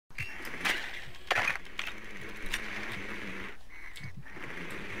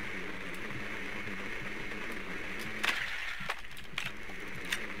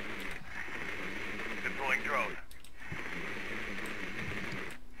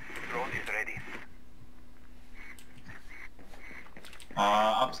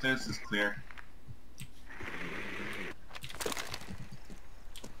Upstairs is clear.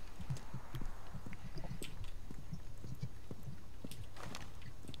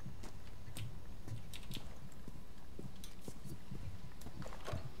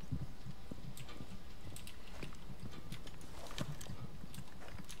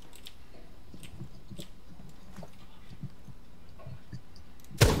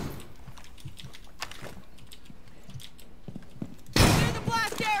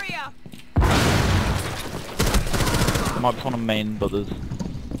 Might be on a main, but there's...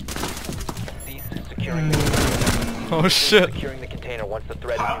 Securing the Oh shit! securing the container once the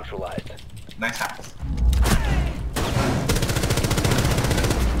threat is neutralized. Nice hacks.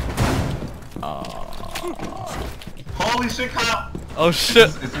 Holy shit, Kyle! Oh shit!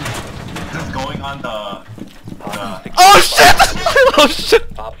 Is this going on the... Oh shit! Oh shit!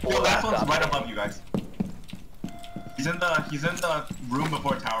 Yo, that one's right above you guys. He's in the room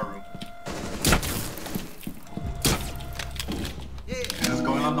before tower room. This is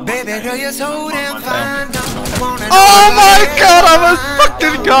going on the Baby girl, you're so damn fine. Don't wanna Oh my god, I was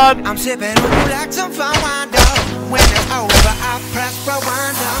fucking gone! I'm sipping on you like some fine wine, dog. When it's over, I press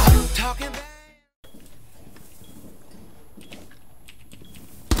rewind, dog. Talking back.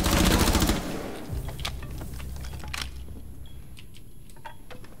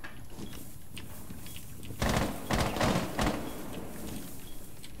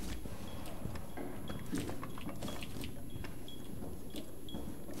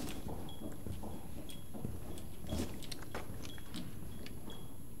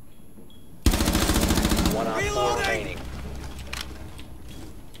 One on four remaining.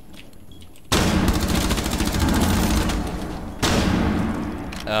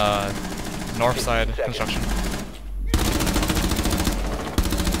 North side construction.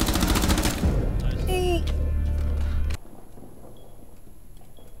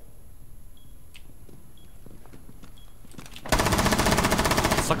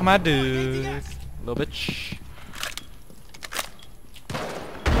 Suck my dick, little bitch.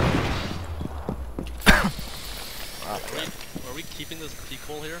 Are we keeping this peak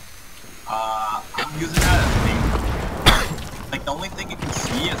hole here? I'm using that as a thing. Like, the only thing you can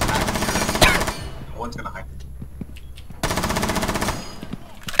see is back here. No one's gonna hide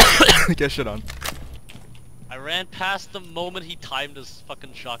it. Get shit on. I ran past the moment he timed his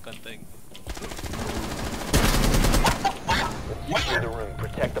fucking shotgun thing. Secure the room.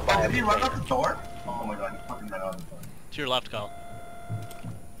 Protect the Oh, bio did he run container. out the door? Oh my god, he fucking ran out the door. To your left, Kyle.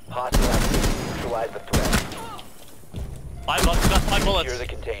 Hostile activity. Neutralize the threat. 5 bullets, got 5 bullets. Secure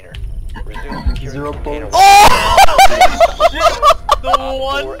the container. Resume securing the container. The Op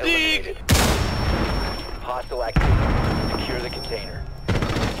one 4 dig! eliminated. Hostile activity. Secure the container.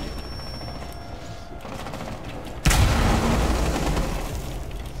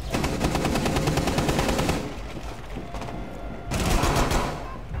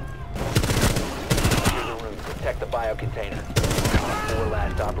 Secure the room. Protect the bio container. Op 4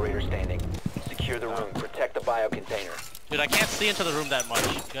 last operator standing. Secure the room. Protect the bio container. Dude, I can't see into the room that much.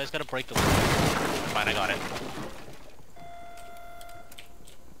 You guys gotta break the room. Fine, I got it.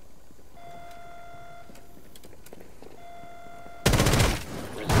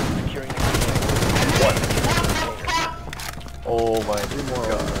 Resume securing the container. Oh my god.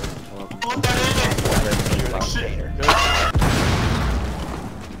 Secure the container.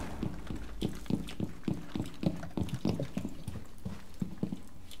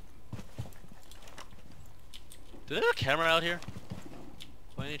 Do they have a camera out here?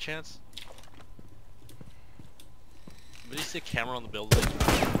 By any chance? Did you see a camera on the building?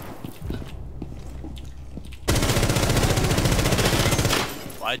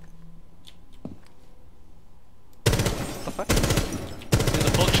 Why? What the fuck? Dude,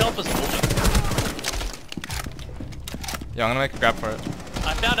 the bookshelf is open. Yeah, I'm gonna make a grab for it.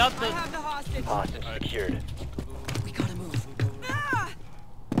 I found out that. Hostage secured. We gotta move. Secure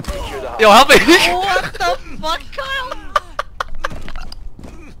the hostage. Yo, help me! What the fuck, Kyle?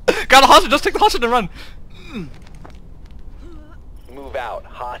 Got a hostage, just take the hostage and run! Move out.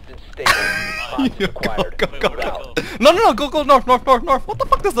 Hostage stable. Hostage acquired. Go, Move out. No, go north. What the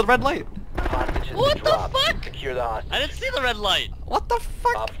fuck is the red light? Hostage has What been the dropped. fuck? Secure the hostage. I didn't see the red light. What the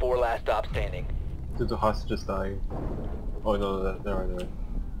fuck? Op 4 last stop standing. Did the hostages die? Oh no, they're right.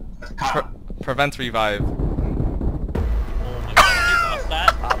 Prevent revive. Oh my god, he lost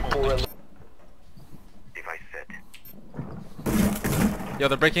that. Op 4 Yo,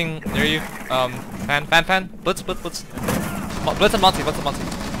 they're breaking near you. Fan. Blitz. Blitz and Monty.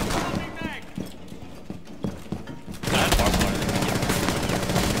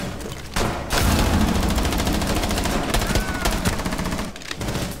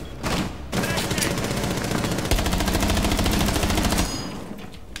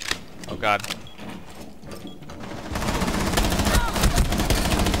 god.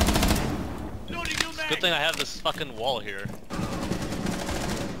 Good thing I have this fucking wall here.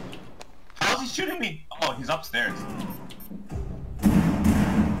 How's he shooting me? Oh, he's upstairs.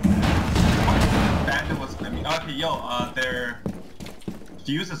 Bandit was. I mean, okay, yo, their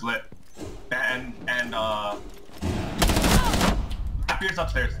fuse is lit. Blackbeard's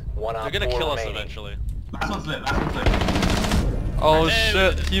upstairs. They're gonna kill us eventually. Last one's lit. Last one's lit. Oh Hey,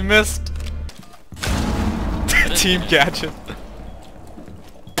 shit, he missed. Team gadget.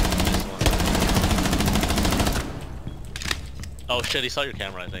 Oh shit, he saw your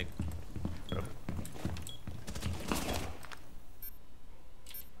camera, I think.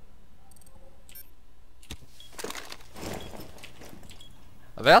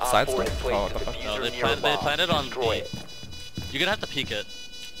 Are they outside still? Op 4 Oh, has what the placed fuck? the No, diffuser near a they bomb. planted on Destroy the... it. You're gonna have to peek it.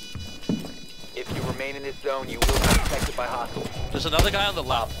 If you remain in this zone, you will be detected by hostiles. There's another guy on the Op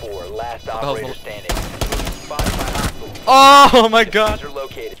left. 4, last hell's operator the- standing. Spotted by hostiles. Oh my god! Diffuser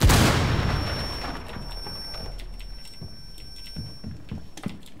located.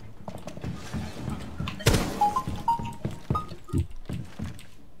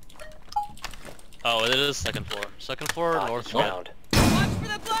 Oh, it is second floor. Second floor, north Hostage floor. found.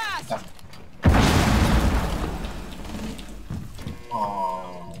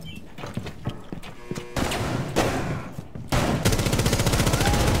 Oh.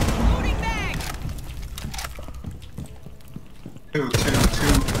 Two.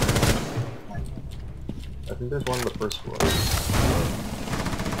 I think there's one on the first floor.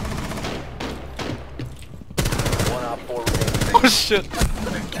 One Op 4 remaining. Oh shit!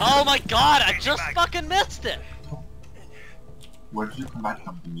 Oh my god, I just fucking missed it! Where did you come back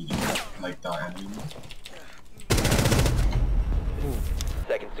from the meeting? Like the enemy?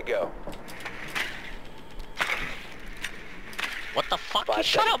 Seconds to go. What the fuck? 5 He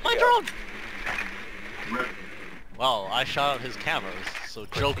shot out seconds my to go. drone! Rip. Well, I shot out his cameras, so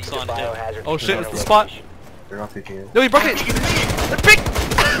joke's Proceed on to him. biohazard Oh shit, container it's the spot. location. They're not picking it. No, he broke it! Pick!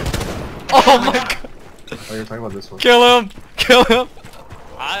 Oh my god! Oh, you're talking about this one. Kill him! Kill him!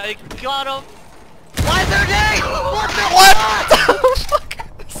 I got him! Why is there day? What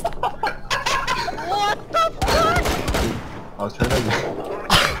the fuck? I was trying to.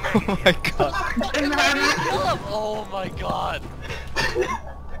 Oh my god. Kill him! Oh my god.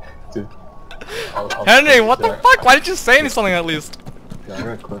 Dude. I'll Henry, what the yeah. fuck? Why did you say something at least? Yeah, I'm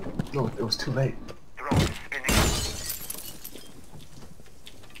gonna click. No, it was too late.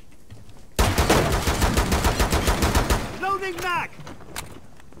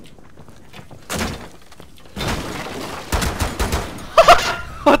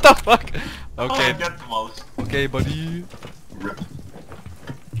 What the fuck? Okay, Get demolished. okay, buddy. Rip.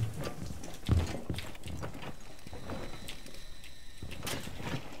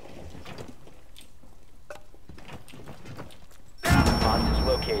 Hostage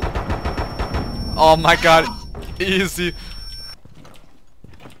located. Oh my god, easy.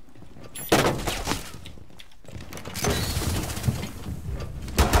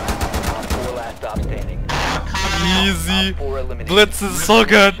 Op 4 last stop standing. Easy. Op 4 eliminated. Blitz is so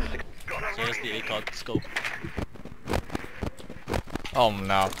good. So there's the ACOG scope. Oh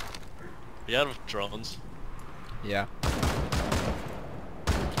no. We out of drones. Yeah.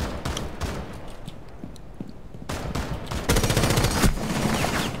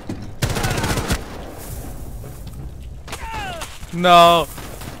 No.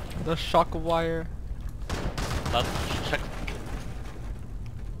 The shock wire. Check.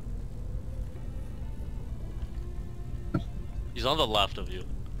 He's on the left of you.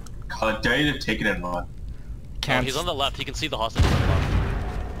 God, I dare you to take it and run. Oh, Can't. he's on the left. He can see the hostage on the left.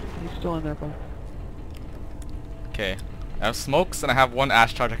 He's still in there, bro. Okay. I have smokes and I have one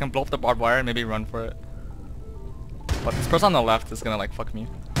ash charge. I can blow up the barbed wire and maybe run for it. But this person on the left is gonna like fuck me.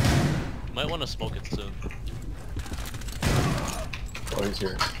 You might want to smoke it soon. Oh, he's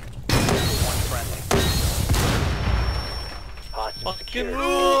here. One friendly. Hostage Fucking secured.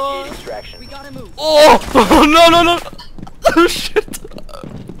 rule. Initiate extraction. Oh! No, no, no! Oh shit!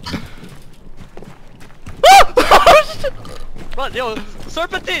 Oh shit! Run, yo!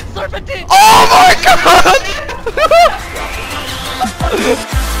 Serpentine! Serpentine! Oh my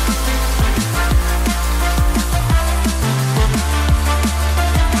god!